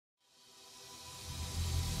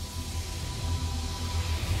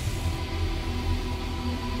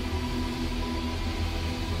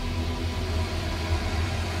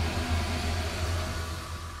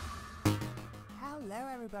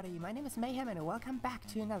everybody, my name is Mayhem and welcome back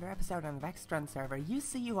to another episode on the Vextron server. You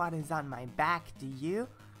see what is on my back, do you?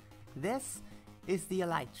 This is the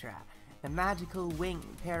Elytra, the magical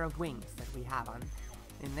pair of wings that we have on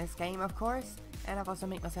in this game, of course. And I've also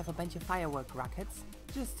made myself a bunch of firework rockets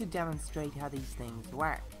just to demonstrate how these things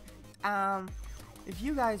work. If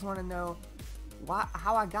you guys want to know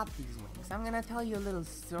how I got these wings, I'm gonna tell you a little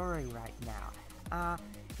story right now.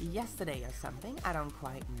 Yesterday or something, I don't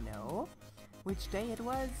quite know which day it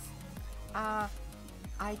was, I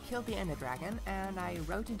killed the Ender Dragon and I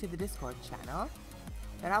wrote into the Discord channel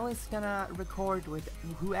that I was gonna record with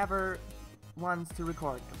whoever wants to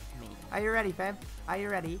record with me. Are you ready, Feb? Are you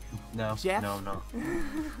ready? No, Jeff? no.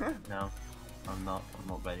 No, I'm not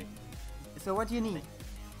ready. So what do you need?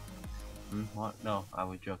 What? No, I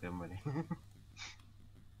was joking, I'm ready.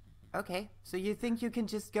 Okay, so you think you can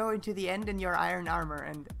just go into the end in your iron armor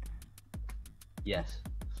and... Yes.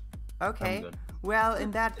 Okay, I'm good. well in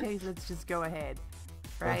that case let's just go ahead.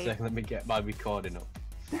 Right? 1 second, let me get my recording up.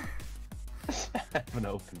 I haven't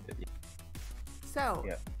opened it yet. So,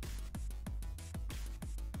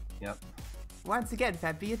 Yep. once again,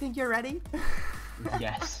 Feb, do you think you're ready?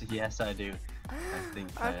 Yes I do. I think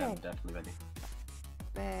I am definitely ready.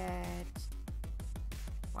 But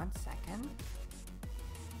 1 second.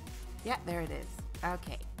 Yeah, there it is.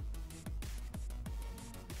 Okay.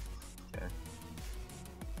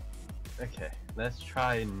 Okay, let's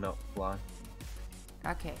try and not fly.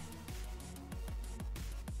 Okay.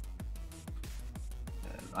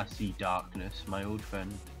 I see darkness, my old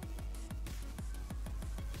friend.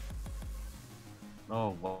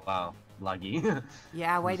 Oh wow, laggy.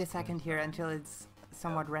 Yeah, wait a second here until it's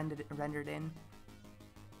somewhat rendered in.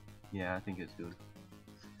 Yeah, I think it's good.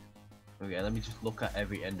 Okay, let me just look at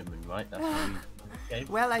every Enderman, right? That's how we... Okay.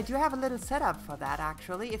 Well, I do have a little setup for that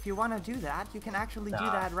actually. If you want to do that, you can actually do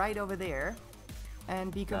that right over there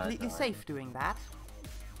and be completely safe doing that.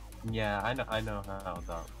 Yeah, I know how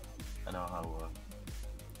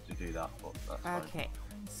to do that, but that's fine. Okay,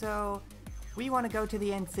 so we want to go to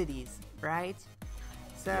the end cities, right?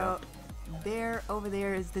 So over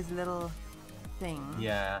there is this little thing.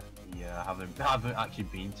 Yeah, I haven't actually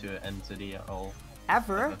been to an end city at all.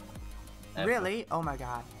 Ever? Really? Oh my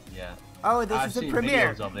god. Yeah. Oh, this is a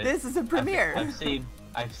premiere. This is a premiere.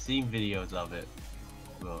 I've seen videos of it.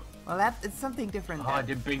 But... Well, it's something different. Oh, I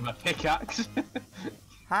didn't bring my pickaxe.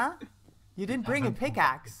 Huh? You didn't bring a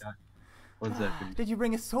pickaxe? 1 second. Did you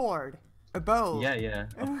bring a sword? A bow? Yeah,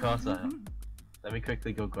 of course I have. Let me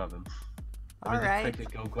quickly go grab him. Let me just quickly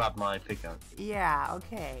go grab my pickaxe. Yeah,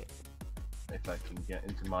 okay. If I can get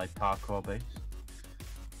into my parkour base.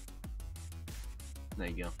 There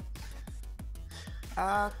you go.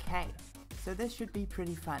 Okay, so this should be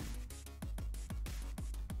pretty fun.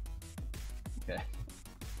 Okay.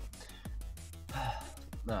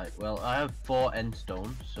 Right, well, I have 4 end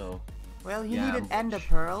stones, so... Well, you need an ender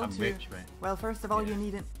pearl to... Rich, right? Well, first of all, you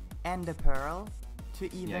need an ender pearl to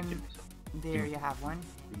even... Yeah, give me some. There you have one.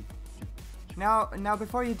 Now,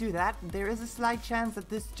 before you do that, there is a slight chance that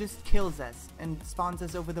this just kills us and spawns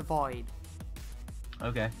us over the void.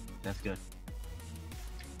 Okay, that's good.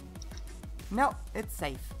 No, it's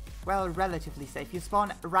safe. Well, relatively safe. You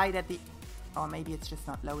spawn right at the... Or maybe it's just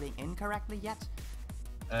not loading in correctly yet?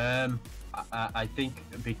 I think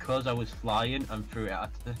because I was flying and threw it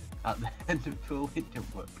at the end of the pool, it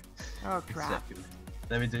didn't work. Oh crap.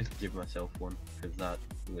 Let me just give myself one, because that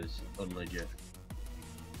was unlegit.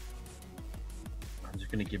 I'm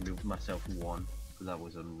just gonna give myself one, because that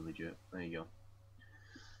was unlegit. There you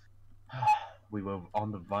go. We were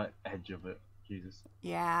on the right edge of it. Jesus.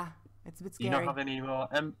 Yeah. It's a bit scary. You don't have any more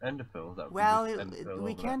ender pearls? Well,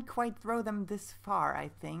 we can't quite throw them this far, I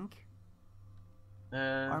think.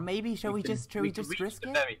 Or maybe shall we just risk it?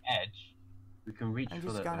 The very edge. We can reach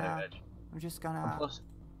for the very edge. I'm just gonna.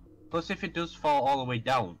 Plus, if it does fall all the way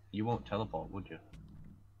down, you won't teleport, would you?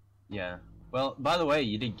 Yeah. Well, by the way,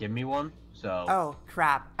 you didn't give me one, so. Oh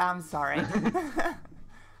crap! I'm sorry.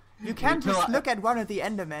 You can't just look at one of the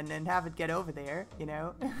Endermen and have it get over there, you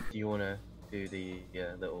know. Do you wanna do the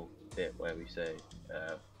little bit where we say,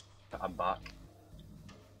 "I'm back"?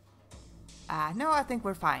 No, I think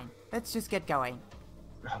we're fine. Let's just get going.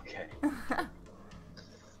 Okay.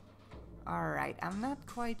 Alright, I'm not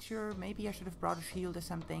quite sure. Maybe I should have brought a shield or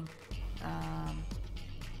something.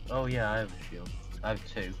 Oh yeah, I have a shield. I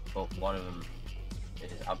have 2, but one of them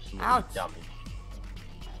is absolutely damaged.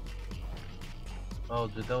 Oh,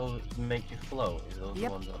 do those make you float? Is those the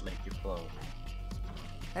ones that make you float?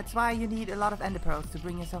 That's why you need a lot of ender pearls to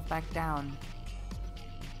bring yourself back down.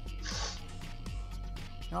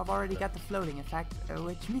 Now I've already got the floating effect,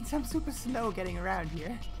 which means I'm super slow getting around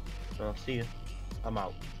here. I'll see you. I'm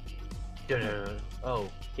out. Oh,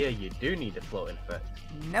 here you do need a floating effect.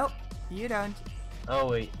 Nope, you don't. Oh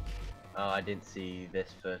wait. Oh, I didn't see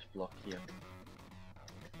this first block here.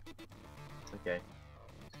 Okay.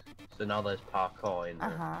 So now there's parkour in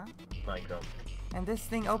the Minecraft. And this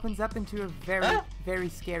thing opens up into a very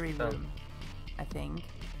scary room, I think.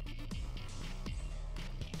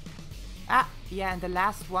 Ah, yeah, and the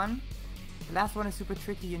last one is super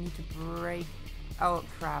tricky. You need to break. Oh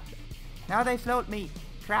crap! Now they float me.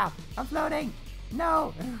 Crap! I'm floating.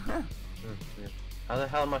 No. How the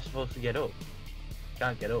hell am I supposed to get up?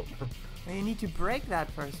 Can't get up. Well, you need to break that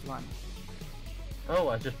first one. Oh,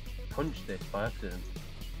 I just punched this by accident.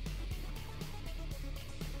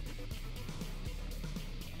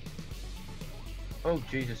 Oh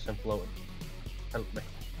Jesus, I'm floating. Help me.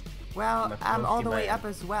 Well, I'm all the way up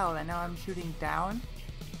as well, and now I'm shooting down.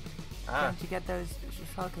 Trying to get those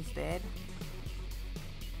shulkers dead.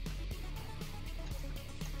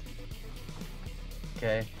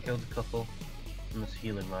 Okay, killed a couple. I'm just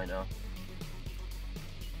healing right now.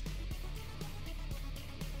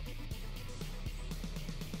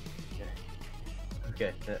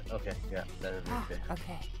 Okay, okay, yeah, that is okay.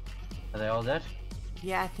 Okay. Are they all dead?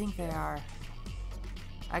 Yeah, I think they are.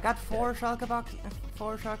 I got four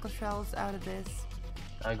shulker shells out of this.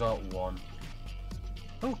 I got one.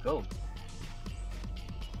 Oh, gold.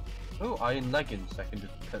 Oh, iron leggings. I can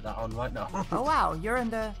just put that on right now. Oh wow, you're in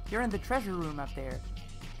the treasure room up there.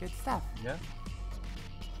 Good stuff. Yeah.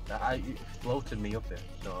 It floated me up here,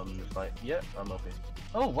 so I'm just like, yeah, I'm up here.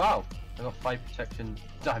 Oh wow, I got 5 protection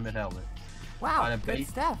diamond helmet. Wow, and a good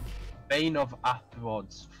stuff. Bane of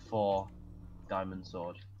afterwards 4 diamond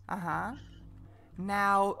sword.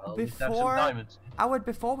 Now, well,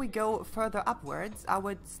 before we go further upwards, I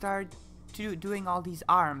would start doing all these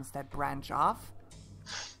arms that branch off,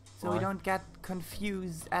 so we don't get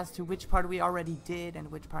confused as to which part we already did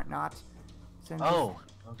and which part not. So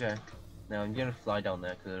okay. Now I'm gonna fly down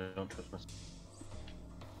there because I don't trust myself.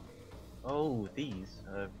 Oh, these.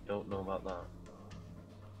 I don't know about that.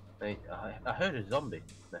 I heard a zombie.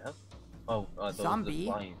 The hell? Oh, those zombie? Are the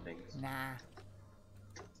flying things. Nah.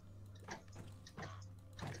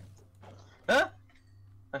 Huh?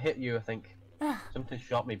 I hit you, I think. Something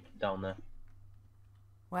shot me down there.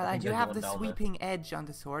 Well, I do have the sweeping edge on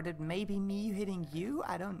the sword. It may be me hitting you.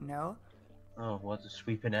 I don't know. Oh, what does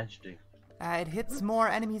sweeping edge do? It hits more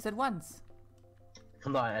enemies at once.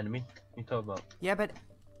 I'm not an enemy. What are you talking about? Yeah, but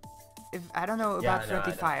if I don't know about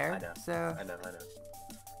friendly fire, so I know.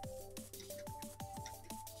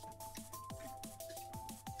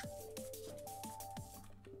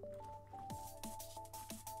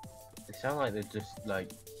 They sound like they just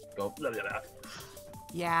like go blah, blah, blah.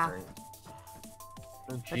 Yeah. Right.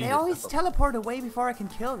 Oh, but they always teleport away before I can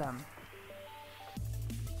kill them.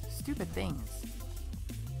 Stupid things.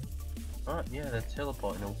 Oh, yeah, they're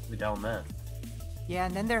teleporting all the way down there. Yeah,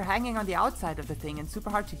 and then they're hanging on the outside of the thing and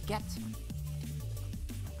super hard to get.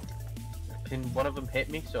 Can one of them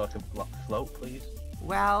hit me so I can float, please?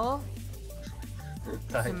 Well,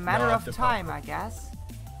 it's a matter of time, I guess.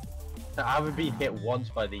 I haven't been hit once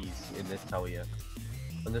by these in this tower yet.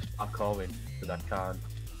 I'm just parkouring because I can't.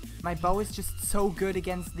 My bow is just so good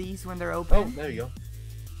against these when they're open. Oh, there you go.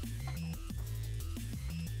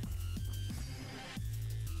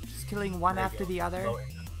 Just killing one after the other.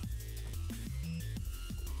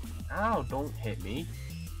 Ow, don't hit me.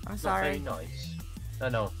 I'm sorry. Not very nice. I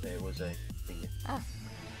know, it was a thingy. Ah.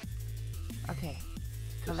 Okay.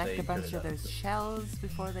 Collect a bunch of those shells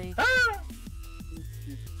before they...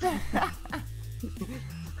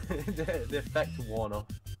 the effect worn off.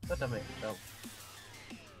 God damn it. No.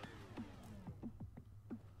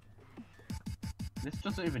 This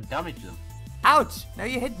doesn't even damage them. Ouch! No,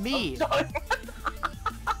 you hit me! Oh, sorry!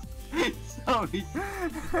 Sorry.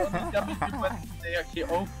 Only damage them when they actually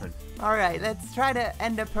open. Alright, let's try to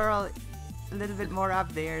end a pearl a little bit more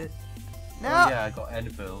up there. No! Oh, yeah, I got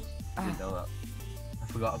ender pearls. I didn't know that. I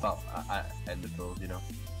forgot about ender pearls, you know.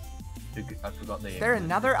 I forgot they. Is there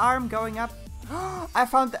another arm going up? I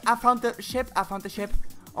found the ship. I found the ship.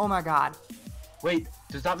 Oh my god. Wait,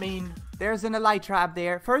 does that mean there's an elytra up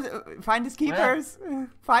there? First, finders keepers.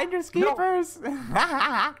 Finders keepers.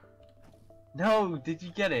 No. No, did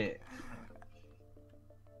you get it?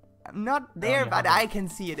 I'm not there, but I can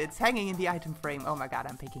see it. It's hanging in the item frame. Oh my god,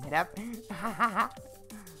 I'm picking it up.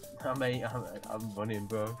 I'm running,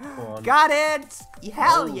 bro. Come on. Got it!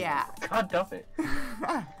 Hell yeah! God damn it.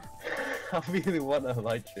 I really want a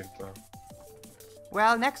light ship, bro.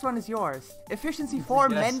 Well, next one is yours. Efficiency 4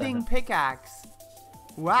 mending pickaxe.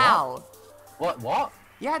 Wow. What?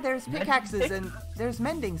 Yeah, there's pickaxes and there's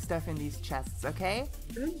mending stuff in these chests, okay?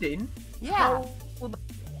 Mending? Yeah.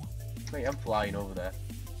 Wait, I'm flying over there.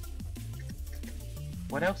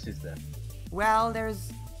 What else is there? Well,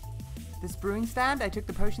 there's this brewing stand. I took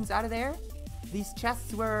the potions out of there. These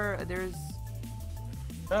chests were... There's...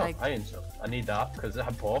 Oh, like... iron stuff. I need that because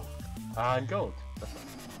I'm poor. And gold.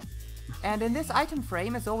 And in this item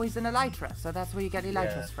frame is always an elytra, so that's where you get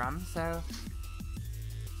elytras from, so...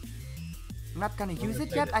 I'm not gonna use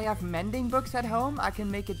it yet. I have mending books at home. I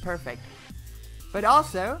can make it perfect. But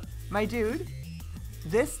also, my dude,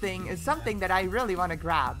 this thing is something that I really want to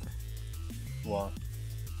grab. What?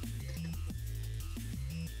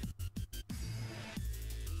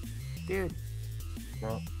 Dude.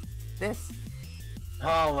 What? This.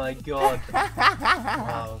 Oh my god.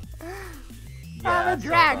 Wow. Yeah, I'm a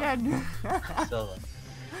dragon! I saw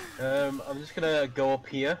that. I'm just gonna go up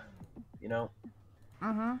here, you know?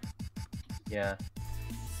 Mm-hmm. Yeah.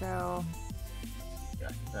 So... Yeah,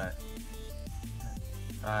 right.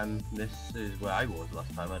 And this is where I was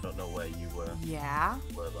last time. I don't know where you were. Yeah.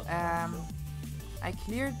 Last time, so. I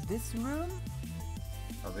cleared this room.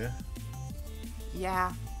 Have you?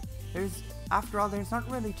 Yeah. There's... After all, there's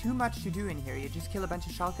not really too much to do in here. You just kill a bunch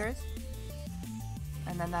of shulkers.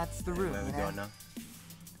 And then that's the room, Where we you know? go now?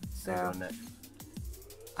 So... Where we go next?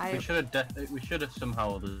 We should have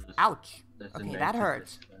somehow... Ouch! Okay, that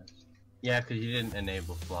hurts. Yeah, because you didn't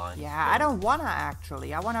enable flying. Yeah, so. I don't wanna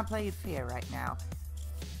actually. I wanna play it fair right now.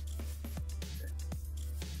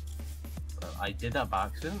 Well, I did that by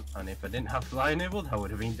accident, and if I didn't have fly enabled, I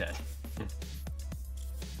would have been dead.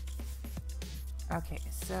 Okay,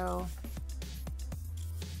 so...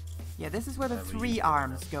 Yeah, this is where the 3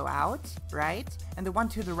 arms go out, right? And the one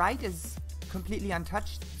to the right is completely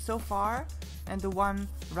untouched so far. And the one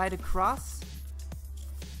right across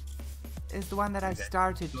is the one that I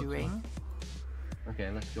started doing.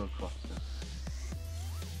 Okay, let's go across then.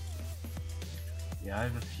 Yeah, I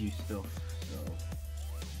have a few stuff, so...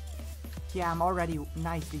 Yeah, I'm already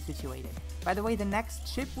nicely situated. By the way, the next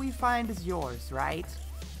ship we find is yours, right?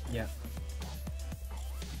 Yeah.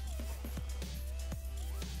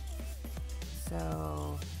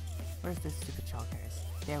 So... Where's the stupid shulkers?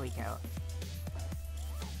 There we go.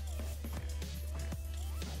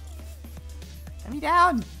 Let me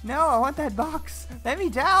down! No, I want that box! Let me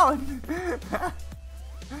down!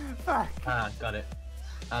 Fuck. Ah, got it.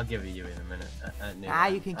 I'll give it you in a minute.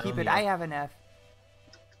 You can keep it. I have enough.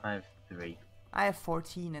 I have 3. I have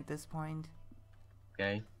 14 at this point.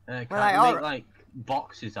 Okay. Can Well, I make, like,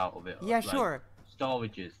 boxes out of it? Yeah, like, sure.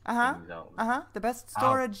 Storages. Things out of it. The best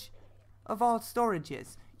storage of all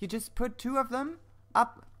storages. You just put 2 of them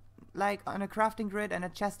up, like, on a crafting grid and a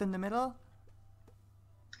chest in the middle.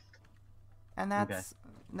 And that's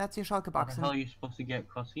your shulker box. How the hell are you supposed to get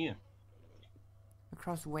across here?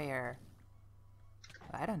 Across where?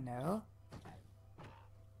 I don't know.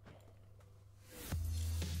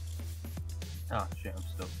 Oh shit, I'm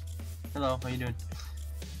stuck. Hello, how you doing?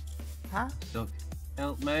 Huh? Stuck.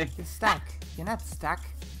 Help me. You're stuck. You're not stuck.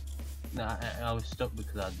 Nah, I was stuck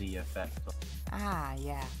because I had the effect. Ah,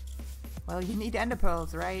 yeah. Well, you need ender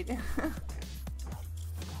pearls, right?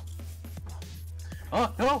 Oh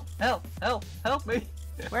no! Help! Help! Help me!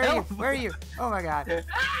 Where are you? Where are you? Oh my god!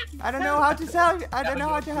 I don't know how to tell you. I don't know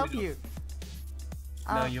how to help you.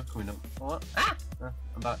 No, you're coming up. What? Ah!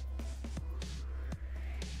 I'm back.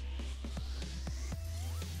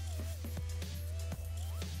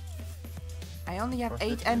 I only have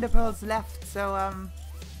 8 ender pearls left, so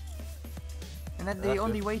and that's the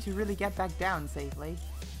only way to really get back down safely.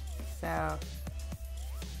 So,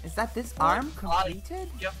 is that this arm completed?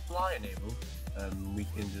 You have fly enabled. We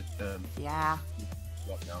can just yeah.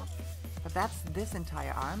 drop down. But that's this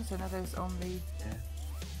entire arm, so now there's only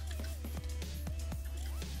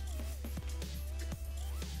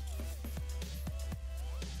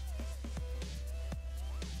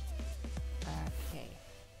Okay.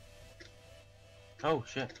 Oh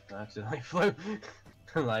shit! I accidentally flew.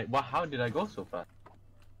 Like, well, how did I go so fast?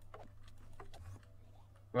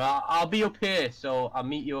 Well, I'll be up here, so I'll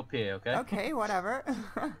meet you up here, okay? Okay, whatever.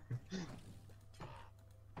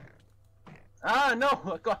 Ah, no!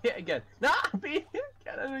 I got hit again. Nah, I'll be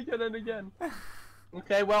again and again and again.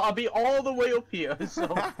 Okay, well, I'll be all the way up here,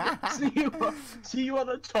 so see you at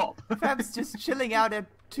the top. Feb's just chilling out at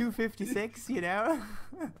 256, you know?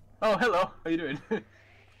 Oh, hello. How you doing?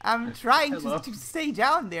 I'm trying to stay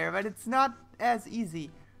down there, but it's not as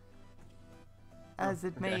easy as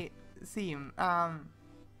it may seem.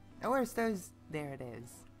 Where's those? There it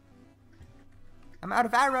is. I'm out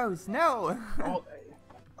of arrows. No. Oh,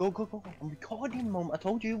 go. I'm recording, Mum. I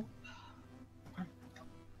told you.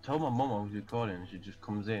 Told my mum I was recording and she just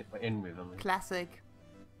comes in with me. Classic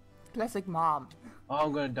mom. Oh,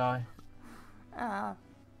 I'm gonna die.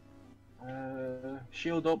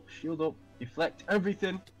 Shield up, deflect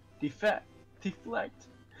everything, deflect.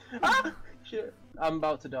 Ah, shit, I'm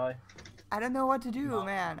about to die. I don't know what to do,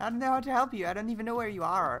 man. I don't know how to help you. I don't even know where you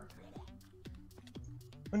are.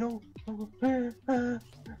 Oh, no,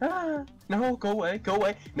 no, go away,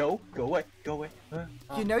 no, go away.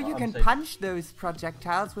 You know you can safe. punch those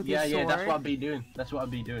projectiles with your sword. Yeah, that's what I'll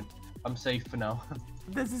be doing. I'm safe for now.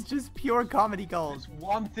 This is just pure comedy gold. This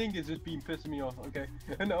one thing is just been pissing me off, okay?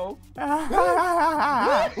 No.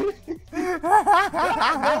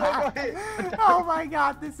 Oh my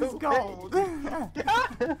god, this is gold. No,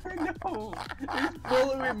 it's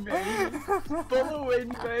following me.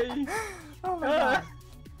 Oh my god.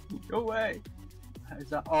 Go away. Is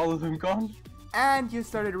that all of them gone? And you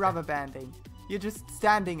started rubber banding. You're just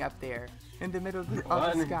standing up there in the middle of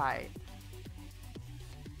the sky.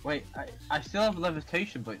 Wait, I still have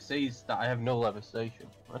levitation, but it says that I have no levitation.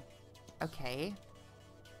 What? Okay.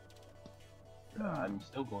 I'm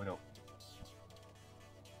still going up.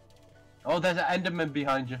 Oh, there's an Enderman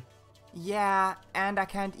behind you. Yeah, and I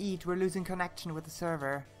can't eat. We're losing connection with the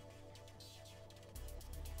server.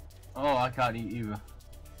 Oh, I can't eat either.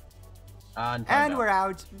 And we're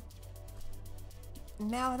out.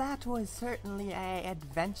 Now that was certainly a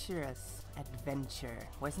adventurous adventure,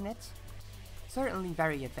 wasn't it? Certainly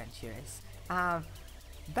very adventurous.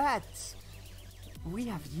 But we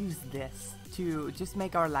have used this to just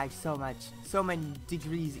make our life so many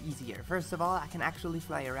degrees easier. First of all, I can actually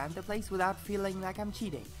fly around the place without feeling like I'm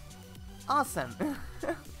cheating. Awesome!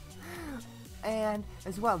 And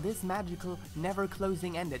as well, this magical never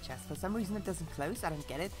closing ender chest. For some reason it doesn't close, I don't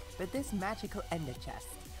get it, but this magical ender chest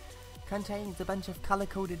contains a bunch of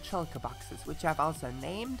color-coded shulker boxes, which I've also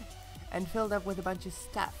named and filled up with a bunch of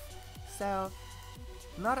stuff. So,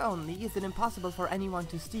 not only is it impossible for anyone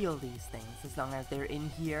to steal these things as long as they're in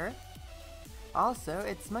here, also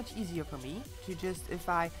it's much easier for me to just, if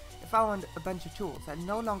I want a bunch of tools, I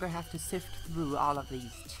no longer have to sift through all of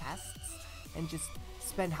these chests and just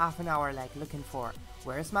spend half an hour like looking for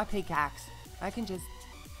where's my pickaxe. I can just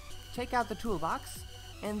take out the toolbox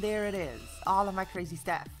and there it is, all of my crazy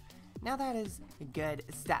stuff. Now that is good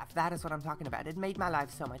stuff. That is what I'm talking about. It made my life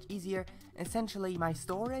so much easier. Essentially, my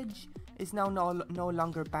storage is now no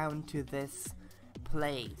longer bound to this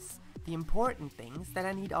place. The important things that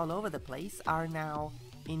I need all over the place are now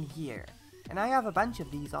in here. And I have a bunch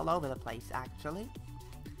of these all over the place, actually.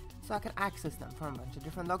 So I can access them from a bunch of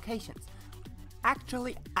different locations.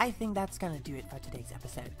 Actually, I think that's gonna do it for today's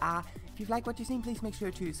episode. If you've liked what you've seen, please make sure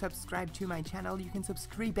to subscribe to my channel. You can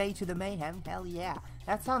subscribe to the Mayhem. Hell yeah.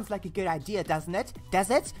 That sounds like a good idea, doesn't it? Does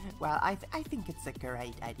it? Well, I think it's a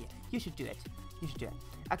great idea. You should do it. You should do it.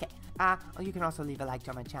 Okay. Or you can also leave a like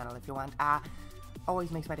to my channel if you want. Always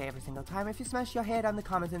makes my day every single time if you smash your head on the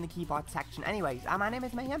comments in the keyboard section. Anyways, my name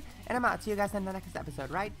is Mayhem, and I'm out. See you guys in the next episode,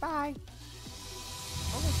 right? Bye!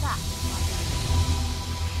 What was that?